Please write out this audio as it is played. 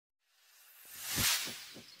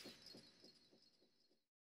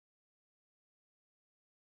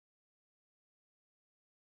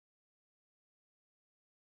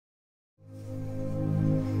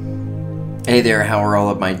Hey there, how are all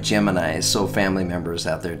of my Gemini soul family members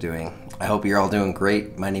out there doing? I hope you're all doing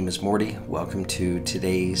great. My name is Morty. Welcome to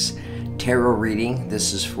today's tarot reading.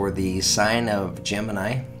 This is for the sign of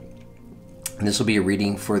Gemini. And this will be a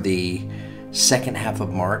reading for the second half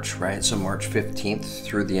of March, right? So March 15th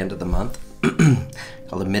through the end of the month.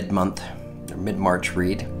 Called a mid-month or mid-March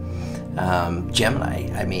read. Gemini,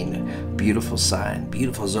 I mean, beautiful sign,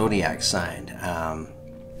 beautiful zodiac sign.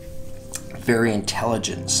 Very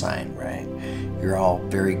intelligent sign, right? You're all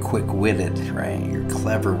very quick-witted, right? You're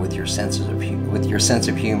clever with your sense of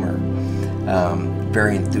humor.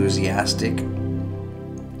 Very enthusiastic.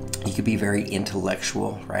 You could be very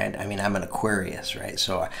intellectual, right? I mean, I'm an Aquarius, right?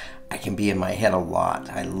 So I can be in my head a lot.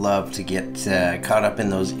 I love to get caught up in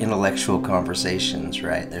those intellectual conversations,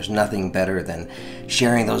 right? There's nothing better than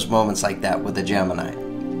sharing those moments like that with a Gemini,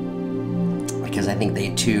 because I think they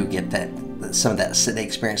too get that. They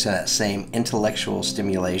experience some of that same intellectual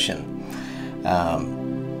stimulation.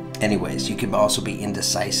 Anyways, you can also be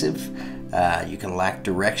indecisive. You can lack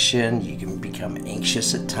direction. You can become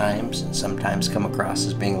anxious at times and sometimes come across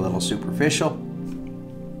as being a little superficial.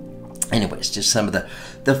 Anyways, just some of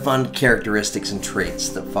the fun characteristics and traits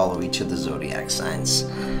that follow each of the zodiac signs.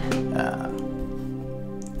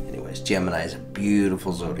 Anyways, Gemini is a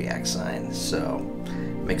beautiful zodiac sign, so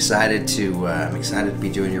I'm excited to be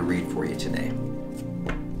doing your read for you today.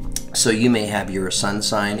 So you may have your sun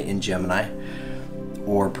sign in Gemini,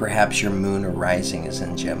 or perhaps your moon or rising is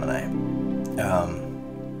in Gemini.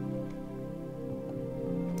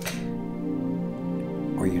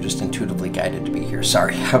 Or you're just intuitively guided to be here.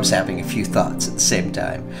 Sorry, I was having a few thoughts at the same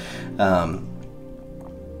time. I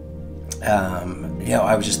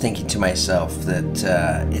was just thinking to myself that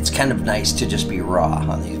it's kind of nice to just be raw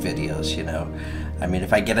on these videos, you know. I mean,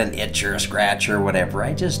 if I get an itch or a scratch or whatever,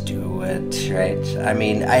 I just do it, right? I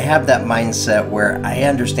mean, I have that mindset where I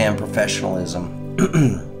understand professionalism,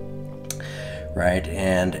 right?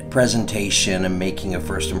 And presentation and making a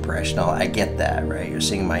first impression. I get that, right? You're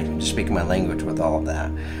speaking my language with all of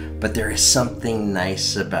that. But there is something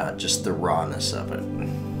nice about just the rawness of it.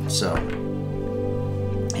 So,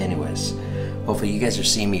 anyways, hopefully you guys are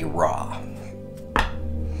seeing me raw.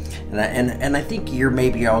 And I think you're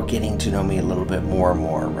maybe all getting to know me a little bit more and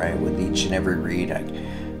more, right? With each and every read,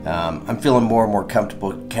 I'm feeling more and more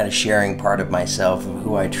comfortable kind of sharing part of myself, of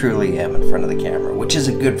who I truly am in front of the camera, which is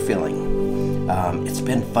a good feeling. It's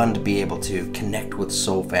been fun to be able to connect with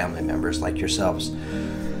soul family members like yourselves.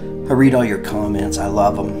 I read all your comments. I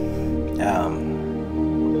love them.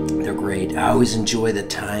 They're great. I always enjoy the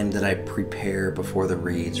time that I prepare before the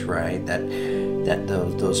reads, right?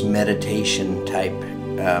 Those meditation type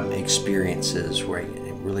experiences where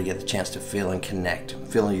you really get the chance to feel and connect,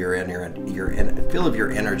 feel your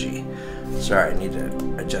energy. Sorry, I need to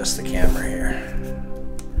adjust the camera here.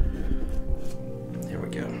 There we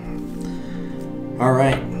go. All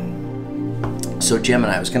right. So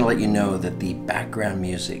Gemini, I was going to let you know that the background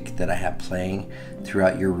music that I have playing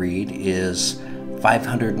throughout your read is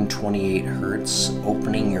 528 hertz,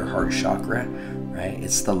 opening your heart chakra, right?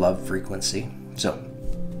 It's the love frequency. So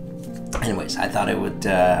anyways, I thought it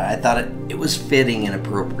was fitting and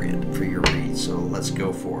appropriate for your read, so let's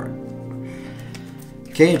go for it.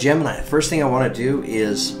 Okay, Gemini, the first thing I want to do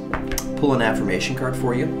is pull an affirmation card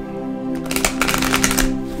for you,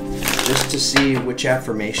 just to see which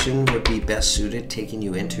affirmation would be best suited taking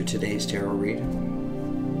you into today's tarot read.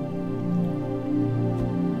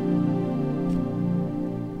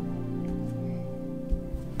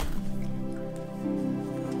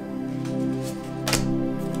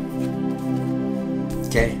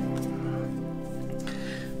 Okay.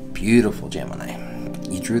 Beautiful, Gemini.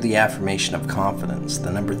 You drew the affirmation of confidence,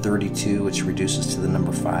 the number 32, which reduces to the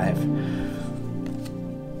number 5.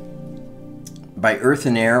 By earth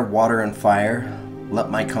and air, water and fire, let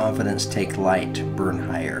my confidence take light, burn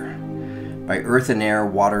higher. By earth and air,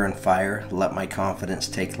 water and fire, let my confidence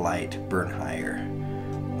take light, burn higher.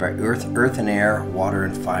 By earth and air, water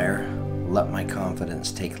and fire, let my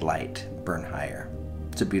confidence take light, burn higher.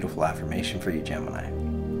 It's a beautiful affirmation for you, Gemini.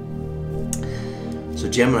 So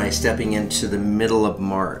Gemini, stepping into the middle of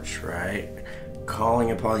March, right?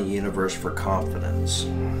 Calling upon the universe for confidence.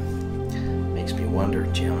 Makes me wonder,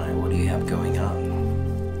 Gemini, what do you have going on?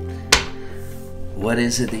 What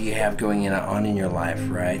is it that you have going on in your life,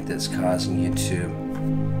 right? That's causing you to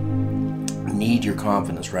need your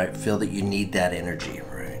confidence, right? Feel that you need that energy,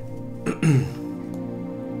 right?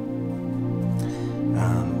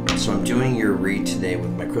 So I'm doing your read today with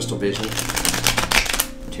my Crystal Vision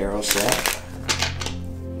tarot set.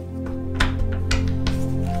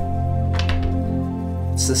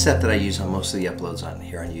 It's the set that I use on most of the uploads on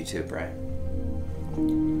here on YouTube, right?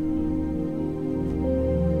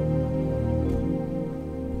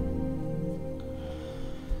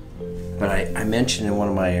 But I mentioned in one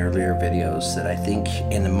of my earlier videos that I think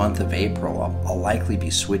in the month of April I'll likely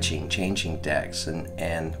be changing decks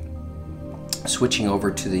and switching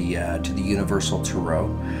over to the Universal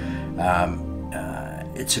Tarot.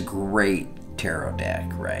 It's a great tarot deck,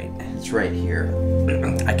 right? It's right here.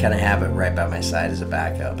 I kind of have it right by my side as a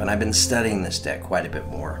backup, and I've been studying this deck quite a bit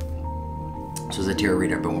more. So as a tarot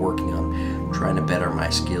reader, I've been working on trying to better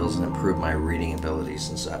my skills and improve my reading abilities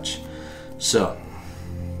and such. So,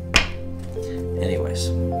 anyways.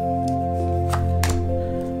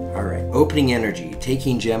 All right, opening energy,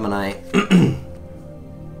 taking Gemini.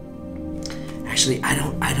 Actually, I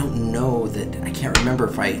don't know that, I can't remember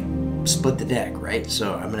if I split the deck, right?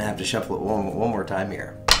 So I'm gonna have to shuffle it one more time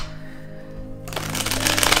here.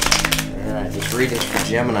 All right, this reading's for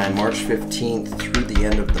Gemini, March 15th through the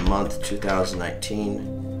end of the month,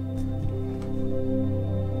 2019.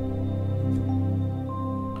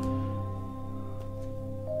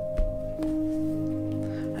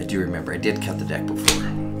 I do remember, I did cut the deck before.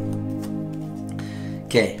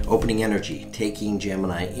 Okay, opening energy, taking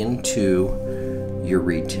Gemini into your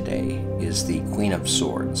read today is the Queen of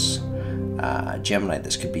Swords. Gemini,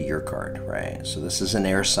 this could be your card, right? So this is an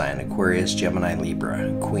air sign, Aquarius, Gemini,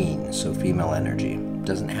 Libra, Queen, so female energy.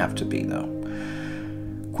 Doesn't have to be though.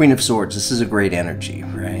 Queen of Swords, this is a great energy,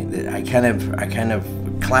 right? I kind of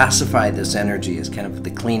classify this energy as kind of the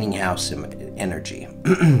cleaning house energy.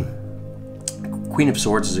 Queen of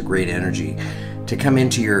Swords is a great energy to come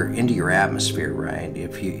into your atmosphere, right?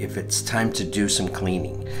 If it's time to do some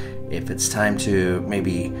cleaning, if it's time to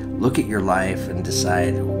maybe look at your life and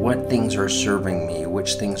decide what things are serving me,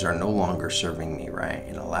 which things are no longer serving me, right?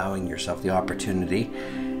 And allowing yourself the opportunity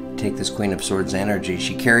to take this Queen of Swords energy.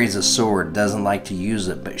 She carries a sword, doesn't like to use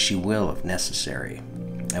it, but she will if necessary.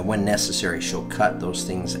 And when necessary, she'll cut those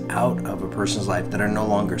things out of a person's life that are no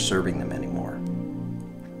longer serving them anymore.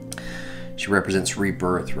 She represents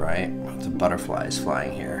rebirth, right? The butterflies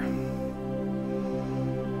flying here.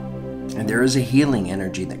 And there is a healing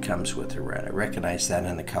energy that comes with her, right? I recognize that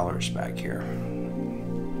in the colors back here.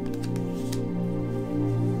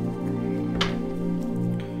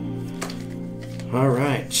 All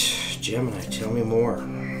right, Gemini, tell me more.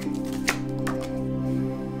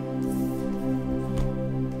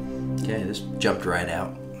 Okay, this jumped right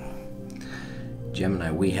out.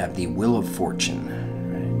 Gemini, we have the Wheel of Fortune,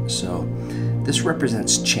 right? So this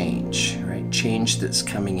represents change, right? Change that's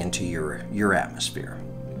coming into your atmosphere.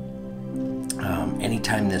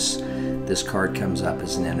 Anytime this card comes up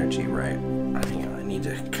as an energy, right? I need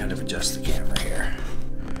to kind of adjust the camera here.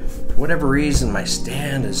 For whatever reason, my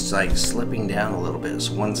stand is like slipping down a little bit,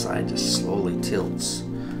 so one side just slowly tilts.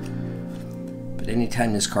 But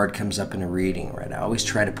anytime this card comes up in a reading, right, I always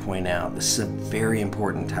try to point out this is a very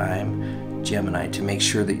important time, Gemini, to make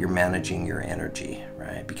sure that you're managing your energy,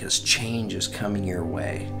 right? Because change is coming your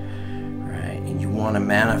way, right? And you want to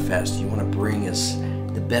manifest, you want to bring us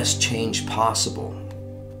the best change possible.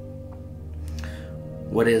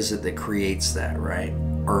 What is it that creates that, right?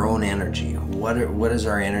 Our own energy. What is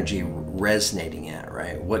our energy resonating at,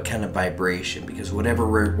 right? What kind of vibration? Because whatever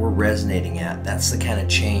we're resonating at, that's the kind of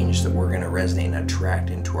change that we're going to resonate and attract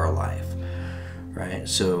into our life, right?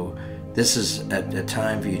 So this is a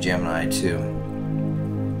time for you, Gemini,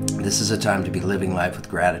 this is a time to be living life with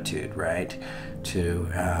gratitude, right? To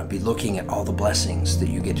be looking at all the blessings that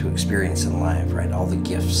you get to experience in life, right? All the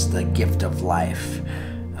gifts, the gift of life.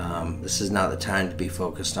 This is not the time to be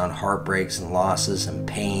focused on heartbreaks and losses and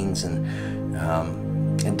pains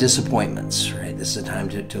and disappointments, right? This is a time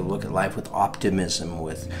to look at life with optimism,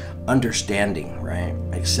 with understanding, right?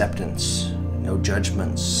 Acceptance, no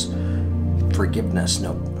judgments, forgiveness,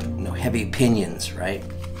 no heavy opinions, right?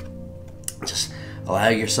 Just allow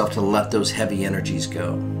yourself to let those heavy energies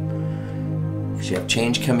go. Because you have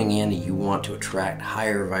change coming in and you want to attract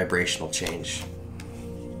higher vibrational change.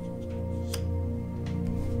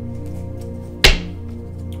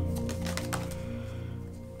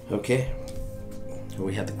 Okay, so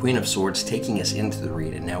we have the Queen of Swords taking us into the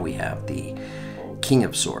read, and now we have the King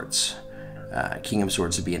of Swords. King of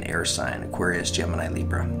Swords would be an air sign, Aquarius, Gemini,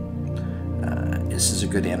 Libra. This is a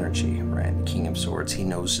good energy, right? The King of Swords, he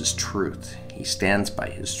knows his truth. He stands by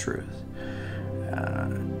his truth.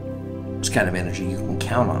 It's kind of energy you can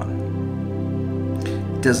count on.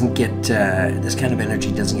 It doesn't get, this kind of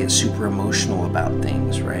energy doesn't get super emotional about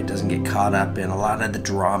things, right? It doesn't get caught up in a lot of the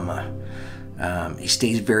drama. He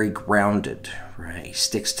stays very grounded, right? He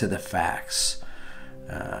sticks to the facts.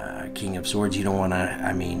 King of Swords, you don't want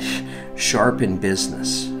to, sharp in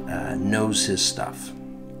business, knows his stuff.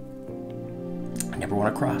 I never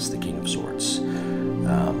want to cross the King of Swords.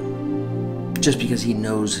 Just because he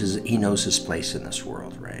knows his place in this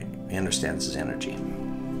world, right? He understands his energy.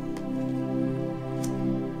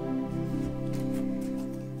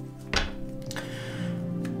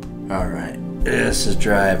 All right, this is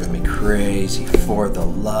driving me crazy for the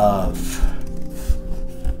love.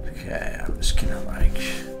 Okay, I'm just gonna like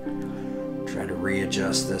try to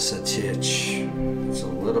readjust this a titch. It's a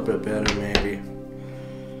little bit better maybe.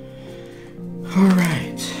 All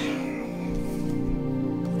right.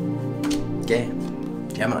 Okay,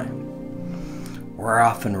 Gemini. We're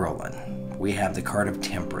off and rolling. We have the card of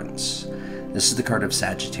Temperance. This is the card of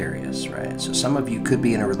Sagittarius, right? So some of you could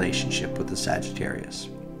be in a relationship with the Sagittarius.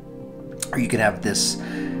 Or you could have this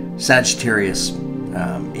Sagittarius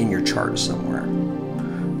in your chart somewhere.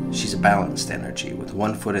 She's a balanced energy with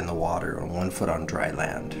 1 foot in the water and 1 foot on dry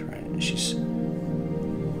land, right? And she's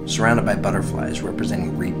surrounded by butterflies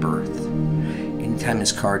representing rebirth. Anytime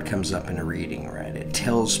this card comes up in a reading, right, it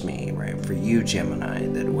tells me, right, for you, Gemini,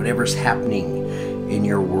 that whatever's happening in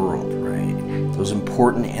your world, right, those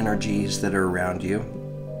important energies that are around you,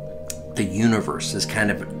 the universe is kind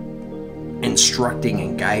of instructing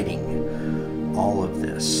and guiding all of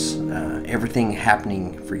this. Everything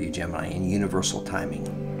happening for you, Gemini, in universal timing.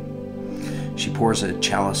 She pours a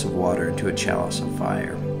chalice of water into a chalice of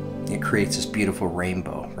fire. It creates this beautiful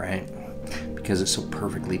rainbow, right? Because it's so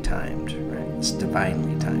perfectly timed, right? It's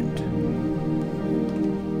divinely timed.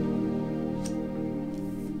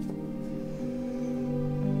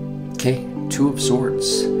 Okay, Two of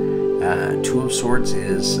Swords. Two of Swords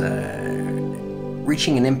is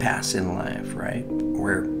reaching an impasse in life, right?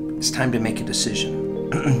 Where it's time to make a decision.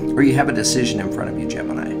 Or you have a decision in front of you,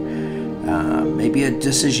 Gemini. Maybe a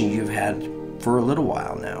decision you've had for a little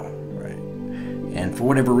while now, right? And for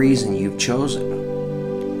whatever reason, you've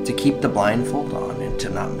chosen to keep the blindfold on and to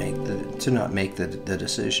not make the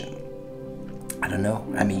decision. I don't know.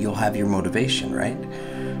 I mean, you'll have your motivation, right?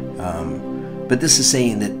 But this is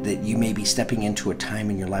saying that you may be stepping into a time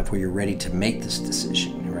in your life where you're ready to make this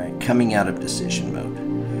decision, right? Coming out of decision mode.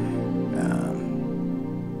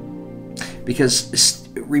 Because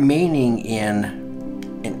remaining in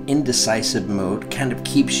an indecisive mode can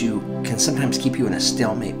sometimes keep you in a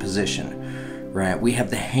stalemate position, right? We have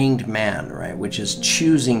the Hanged Man, right, which is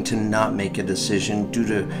choosing to not make a decision due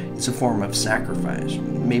to, it's a form of sacrifice.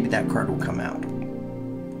 Maybe that card will come out.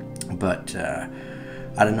 But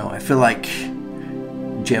I don't know. I feel like,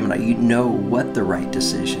 Gemini, you know what the right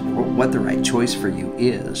decision, what the right choice for you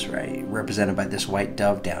is, right? Represented by this white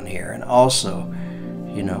dove down here. And also,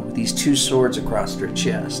 you know, these two swords across her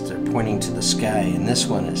chest, they're pointing to the sky, and this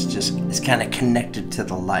one is kind of connected to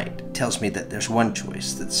the light. It tells me that there's one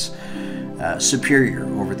choice that's superior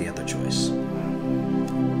over the other choice.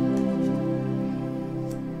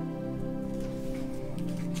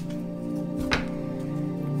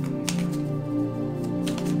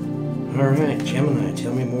 All right, Gemini,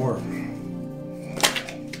 tell me more.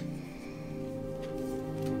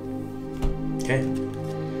 Okay.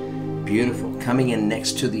 Beautiful. Coming in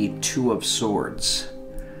next to the Two of Swords,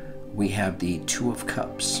 we have the Two of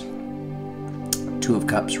Cups. Two of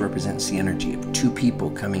Cups represents the energy of two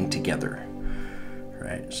people coming together,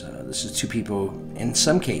 right? So this is two people, in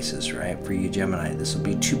some cases, right, for you, Gemini, this will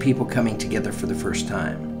be two people coming together for the first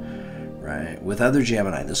time, right? With other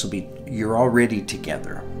Gemini, this will be, you're already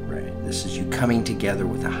together, right? This is you coming together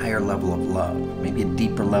with a higher level of love, maybe a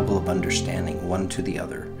deeper level of understanding, one to the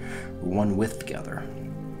other, or one with the other.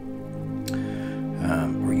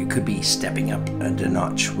 Or you could be stepping up a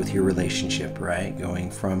notch with your relationship, right? Going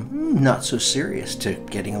from not so serious to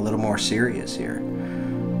getting a little more serious here.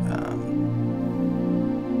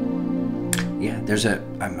 Yeah,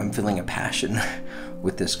 I'm feeling a passion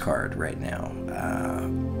with this card right now.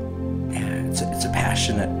 Yeah, it's a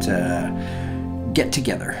passionate get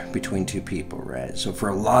together between two people, right? So for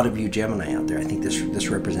a lot of you Gemini out there, I think this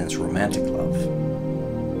represents romantic love.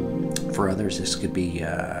 For others, this could be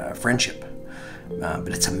friendship. But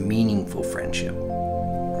it's a meaningful friendship.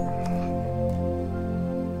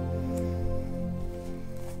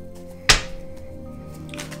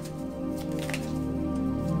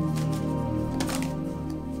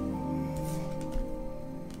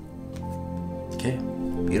 Okay,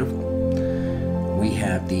 beautiful. We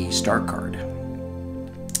have the Star card.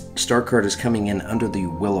 Star card is coming in under the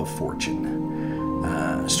Wheel of Fortune.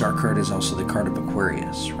 Star card is also the card of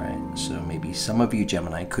Aquarius, right? So maybe some of you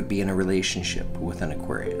Gemini could be in a relationship with an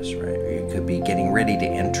Aquarius, right? Or you could be getting ready to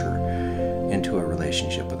enter into a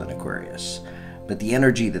relationship with an Aquarius. But the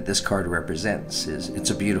energy that this card represents it's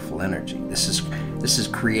a beautiful energy. This is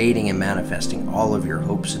creating and manifesting all of your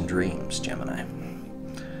hopes and dreams, Gemini.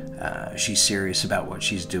 She's serious about what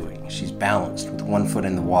she's doing. She's balanced with one foot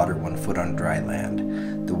in the water, one foot on dry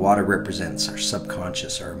land. The water represents our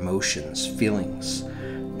subconscious, our emotions, feelings.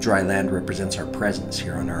 Dry land represents our presence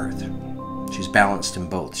here on earth. She's balanced in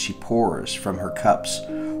both. She pours from her cups,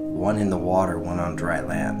 one in the water, one on dry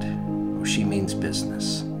land. Oh, she means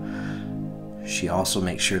business. She also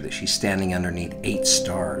makes sure that she's standing underneath 8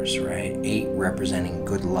 stars, right? 8 representing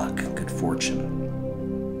good luck, good fortune.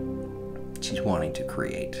 She's wanting to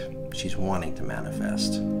create. She's wanting to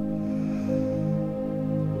manifest.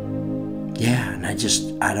 Yeah, and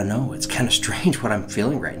I don't know. It's kind of strange what I'm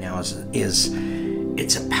feeling right now is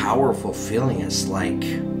it's a powerful feeling. It's like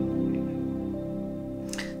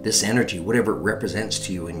this energy, whatever it represents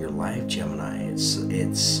to you in your life, Gemini,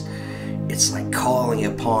 it's like calling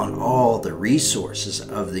upon all the resources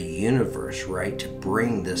of the universe, right, to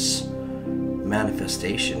bring this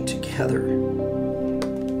manifestation together.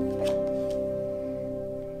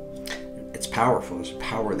 It's powerful. There's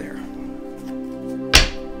power there.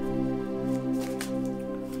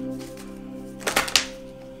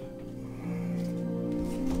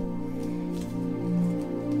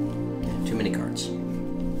 Too many cards.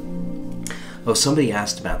 Oh, somebody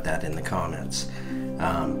asked about that in the comments.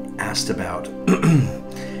 Asked about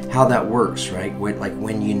how that works, right? Like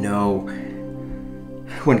when you know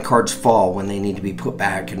when cards fall, when they need to be put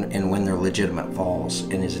back, and when they're legitimate falls.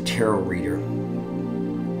 And as a tarot reader,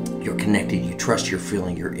 you're connected, you trust your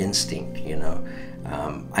feeling, your instinct, you know.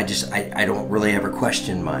 I don't really ever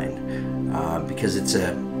question mine because it's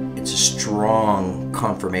a strong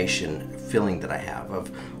confirmation feeling that I have of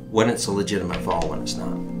when it's a legitimate fall, when it's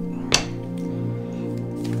not.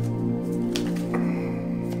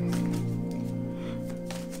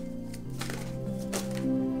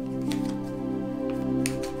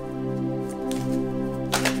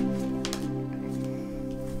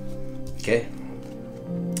 Okay,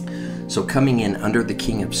 so coming in under the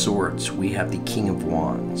King of Swords, we have the King of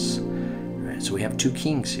Wands. Right, so we have 2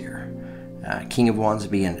 kings here. King of Wands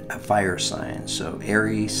being a fire sign, so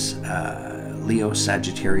Aries, Leo,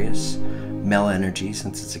 Sagittarius, male energy,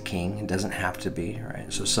 since it's a king. It doesn't have to be,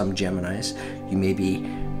 right? So some Geminis, you may be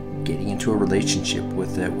getting into a relationship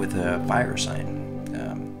with a fire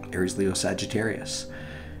sign, Aries, Leo, Sagittarius.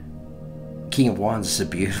 King of Wands is a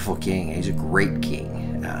beautiful king. He's a great king.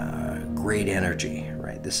 Great energy,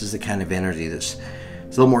 right? This is the kind of energy that's a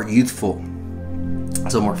little more youthful. It's a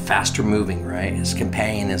little more faster moving, right? His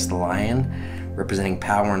companion is the lion, representing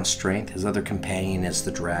power and strength. His other companion is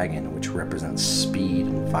the dragon, which represents speed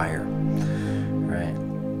and fire, right?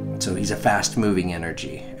 So he's a fast moving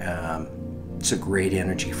energy. It's a great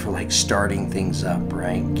energy for like starting things up,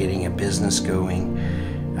 right? Getting a business going,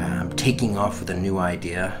 taking off with a new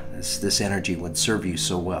idea. This energy would serve you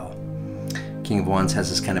so well. King of Wands has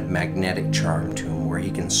this kind of magnetic charm to him where he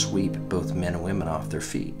can sweep both men and women off their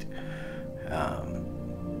feet.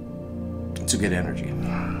 It's a good energy.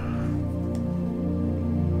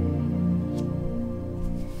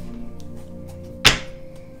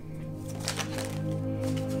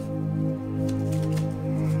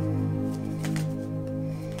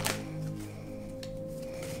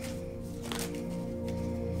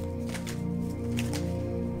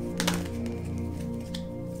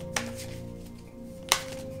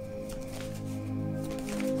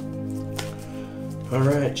 All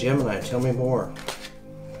right, Gemini, tell me more.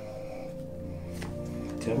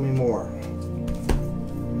 Tell me more.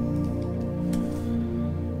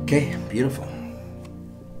 Okay, beautiful.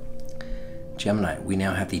 Gemini, we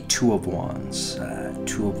now have the 2 of Wands.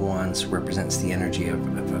 2 of Wands represents the energy of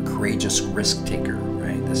a courageous risk taker,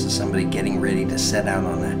 right? This is somebody getting ready to set out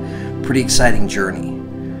on a pretty exciting journey,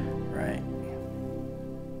 right?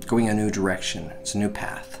 Going a new direction. It's a new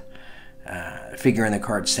path. A figure in the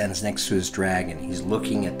card stands next to his dragon. He's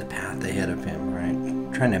looking at the path ahead of him, right?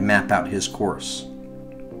 Trying to map out his course.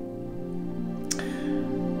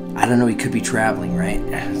 I don't know, he could be traveling, right?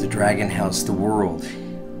 The dragon has the world.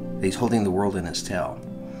 He's holding the world in his tail.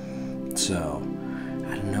 So,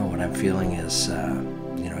 I don't know, what I'm feeling is, you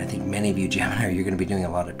know, I think many of you, Gemini, you're going to be doing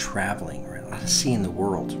a lot of traveling, right? A lot of seeing the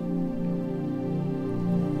world.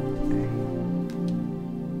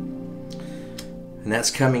 And that's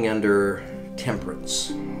coming under Temperance.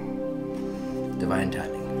 Divine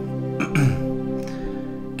timing.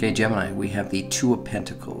 Okay, Gemini, we have the 2 of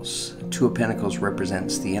Pentacles. 2 of Pentacles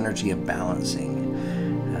represents the energy of balancing.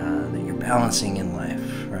 That you're balancing in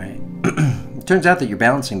life, right? It turns out that you're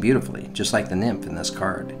balancing beautifully, just like the nymph in this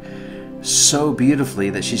card. So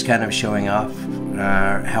beautifully that she's kind of showing off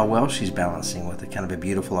how well she's balancing with a kind of a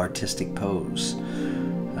beautiful artistic pose.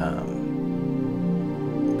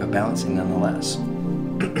 But balancing nonetheless.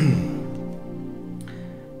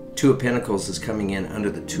 2 Two of Pentacles is coming in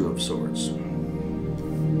under the Two of Swords.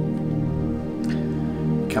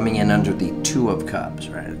 Coming in under the Two of Cups,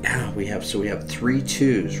 right? We have 3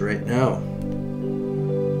 twos right now.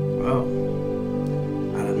 Oh,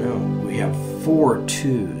 I don't know. We have 4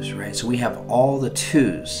 twos, right? So we have all the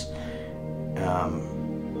twos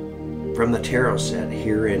from the tarot set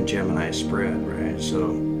here in Gemini spread, right? So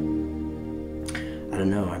I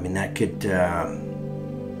don't know. I mean, that could, I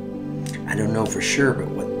don't know for sure, but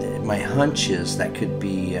what my hunch is, that could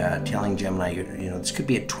be telling Gemini, you know, this could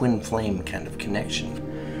be a twin flame kind of connection.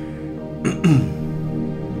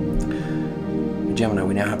 Gemini,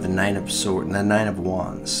 we now have the Nine of Swords, the Nine of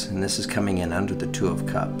Wands, and this is coming in under the Two of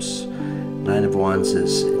Cups. Nine of Wands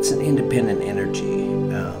it's an independent energy.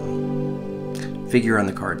 Figure on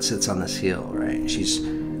the card sits on this hill, right?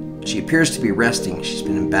 She appears to be resting. She's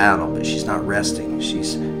been in battle, but she's not resting.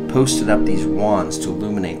 She's posted up these wands to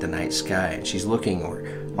illuminate the night sky, and she's looking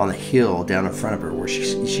on the hill down in front of her where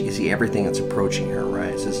she can see everything that's approaching her,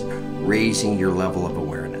 right? This is raising your level of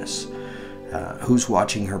awareness. Who's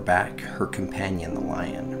watching her back? Her companion, the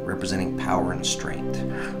lion, representing power and strength,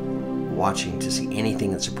 watching to see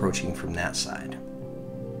anything that's approaching from that side.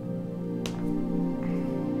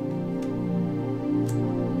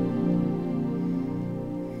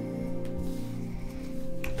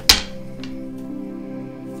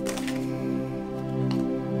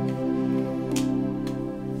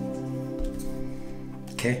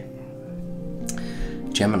 Okay.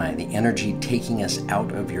 Gemini, the energy taking us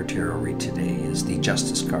out of your tarot read today is the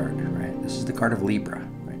Justice card, right? This is the card of Libra,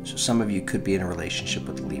 right? So some of you could be in a relationship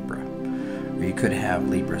with Libra, or you could have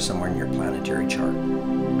Libra somewhere in your planetary chart.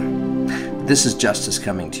 But this is Justice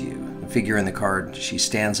coming to you. The figure in the card, she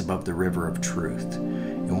stands above the river of truth.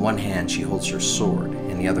 In one hand, she holds her sword.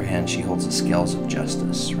 In the other hand, she holds the scales of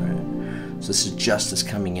justice, right? So this is justice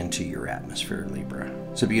coming into your atmosphere, Libra.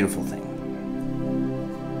 It's a beautiful thing.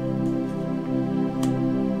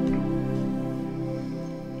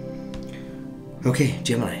 Okay,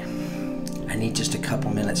 Gemini, I need just a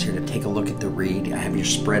couple minutes here to take a look at the read. I have your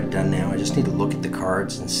spread done now. I just need to look at the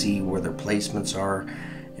cards and see where their placements are,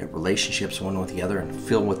 relationships one with the other, and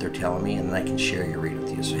feel what they're telling me, and then I can share your read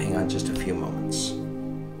with you. So hang on just a few moments.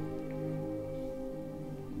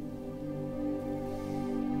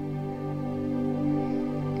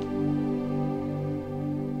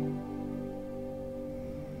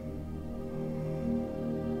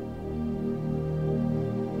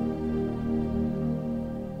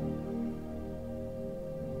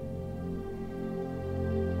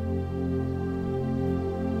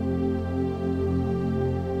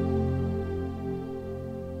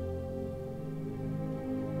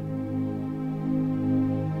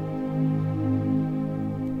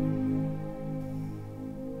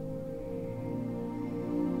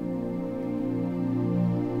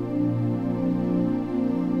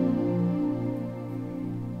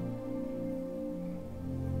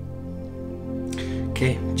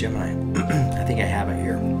 Okay, Gemini, I think I have it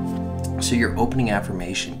here. So your opening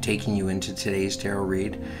affirmation taking you into today's tarot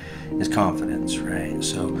read is confidence, right?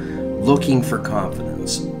 So looking for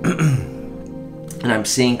confidence. And I'm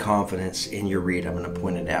seeing confidence in your read. I'm going to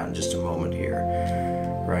point it out in just a moment here,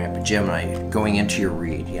 right? But Gemini, going into your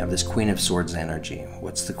read, you have this Queen of Swords energy.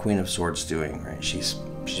 What's the Queen of Swords doing, right? She's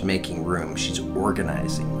making room. She's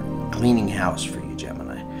organizing, cleaning house for you, Gemini.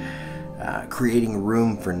 Creating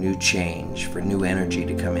room for new change, for new energy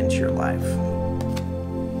to come into your life.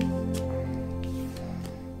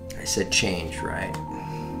 I said change, right?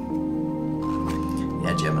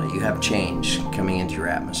 Yeah, Gemini, you have change coming into your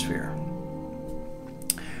atmosphere,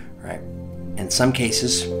 right? In some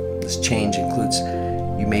cases, this change includes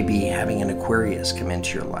you may be having an Aquarius come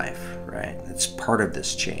into your life, right? It's part of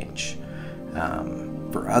this change.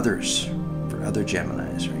 For others, for other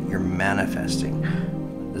Geminis, right? You're manifesting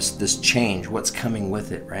this change, what's coming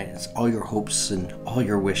with it, right? It's all your hopes and all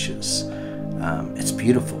your wishes. It's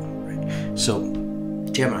beautiful, right? So,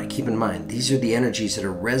 Gemini, keep in mind, these are the energies that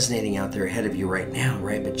are resonating out there ahead of you right now,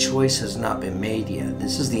 right? But choice has not been made yet.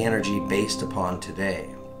 This is the energy based upon today.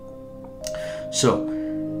 So,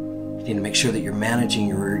 you need to make sure that you're managing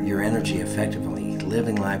your energy effectively,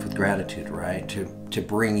 living life with gratitude, right? To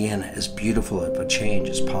bring in as beautiful of a change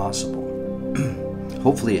as possible.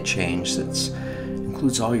 Hopefully a change that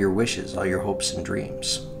includes all your wishes, all your hopes and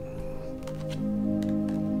dreams.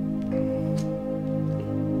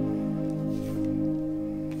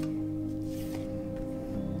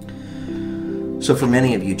 So for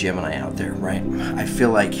many of you Gemini out there, right, I feel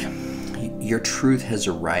like your truth has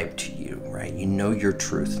arrived to you, right? You know your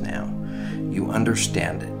truth now. You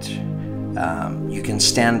understand it. You can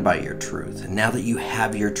stand by your truth. And now that you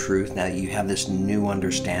have your truth, now that you have this new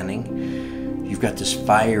understanding, you've got this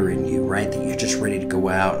fire in you, right? That you're just ready to go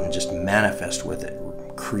out and just manifest with it,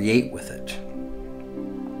 create with it.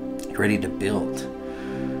 You're ready to build.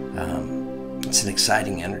 It's an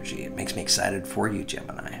exciting energy. It makes me excited for you,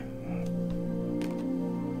 Gemini.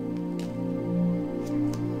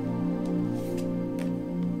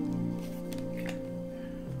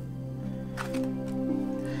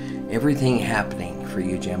 Everything happening for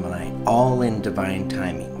you, Gemini, all in divine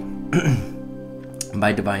timing.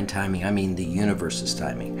 By divine timing, I mean the universe's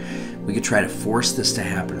timing. We could try to force this to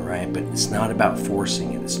happen, right? But it's not about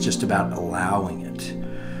forcing it. It's just about allowing it,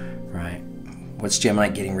 right? What's Gemini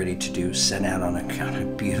getting ready to do? Set out on a kind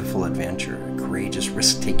of beautiful adventure, a courageous,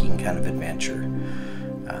 risk-taking kind of adventure.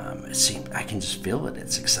 I can just feel it.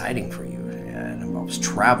 It's exciting for you. It involves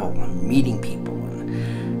travel, and meeting people,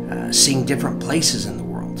 and seeing different places in the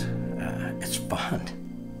world. It's fun.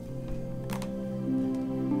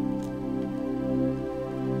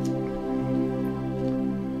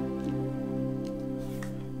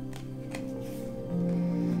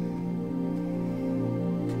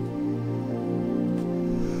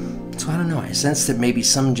 So I don't know, I sense that maybe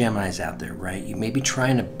some Geminis out there, right? You may be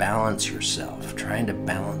trying to balance yourself, trying to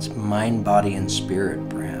balance mind, body, and spirit,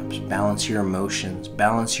 perhaps. Balance your emotions,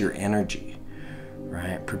 balance your energy,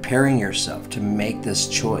 right? Preparing yourself to make this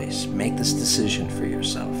choice, make this decision for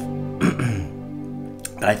yourself.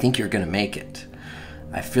 But I think you're going to make it.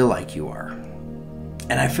 I feel like you are.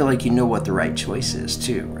 And I feel like you know what the right choice is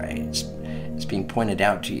too, right? It's being pointed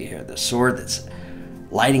out to you here. The sword that's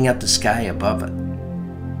lighting up the sky above it.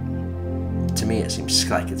 To me, it seems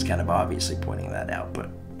like it's kind of obviously pointing that out, but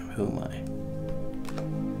who am I?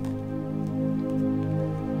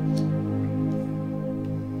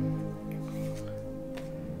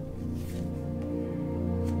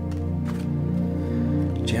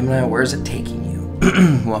 Gemini, where is it taking you?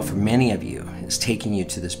 Well, for many of you, it's taking you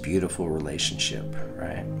to this beautiful relationship,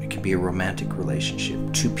 right? It can be a romantic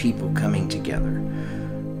relationship. Two people coming together.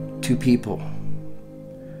 Two people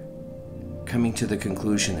coming to the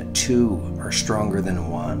conclusion that two are stronger than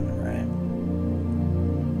one, right?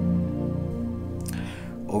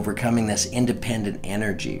 Overcoming this independent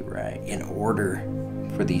energy, right? In order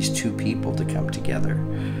for these two people to come together.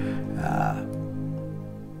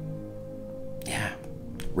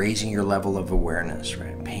 Raising your level of awareness,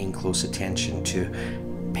 right? Paying very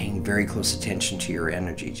close attention to your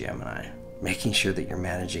energy, Gemini. Making sure that you're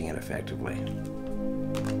managing it effectively.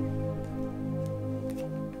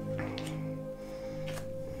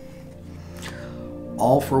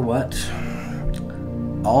 All for what?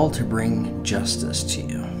 All to bring justice to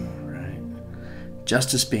you, right?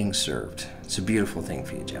 Justice being served. It's a beautiful thing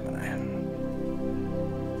for you, Gemini.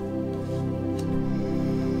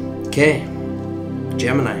 Okay,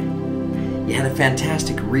 Gemini, you had a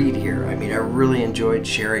fantastic read here. I mean, I really enjoyed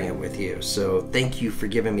sharing it with you. So thank you for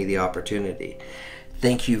giving me the opportunity.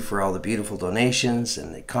 Thank you for all the beautiful donations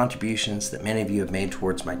and the contributions that many of you have made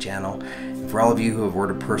towards my channel. And for all of you who have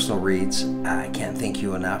ordered personal reads, I can't thank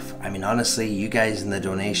you enough. I mean, honestly, you guys and the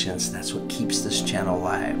donations, that's what keeps this channel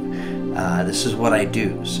alive. This is what I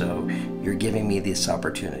do, so you're giving me this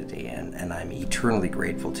opportunity, and I'm eternally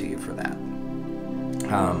grateful to you for that.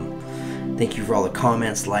 Thank you for all the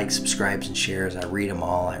comments, likes, subscribes, and shares. I read them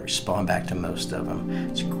all. I respond back to most of them.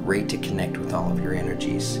 It's great to connect with all of your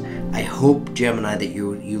energies. I hope, Gemini, that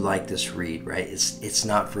you like this read, right? It's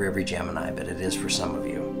not for every Gemini, but it is for some of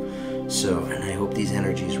you. So, and I hope these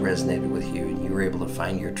energies resonated with you and you were able to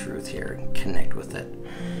find your truth here and connect with it.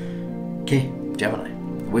 Okay, Gemini,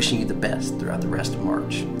 wishing you the best throughout the rest of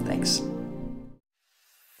March. Thanks.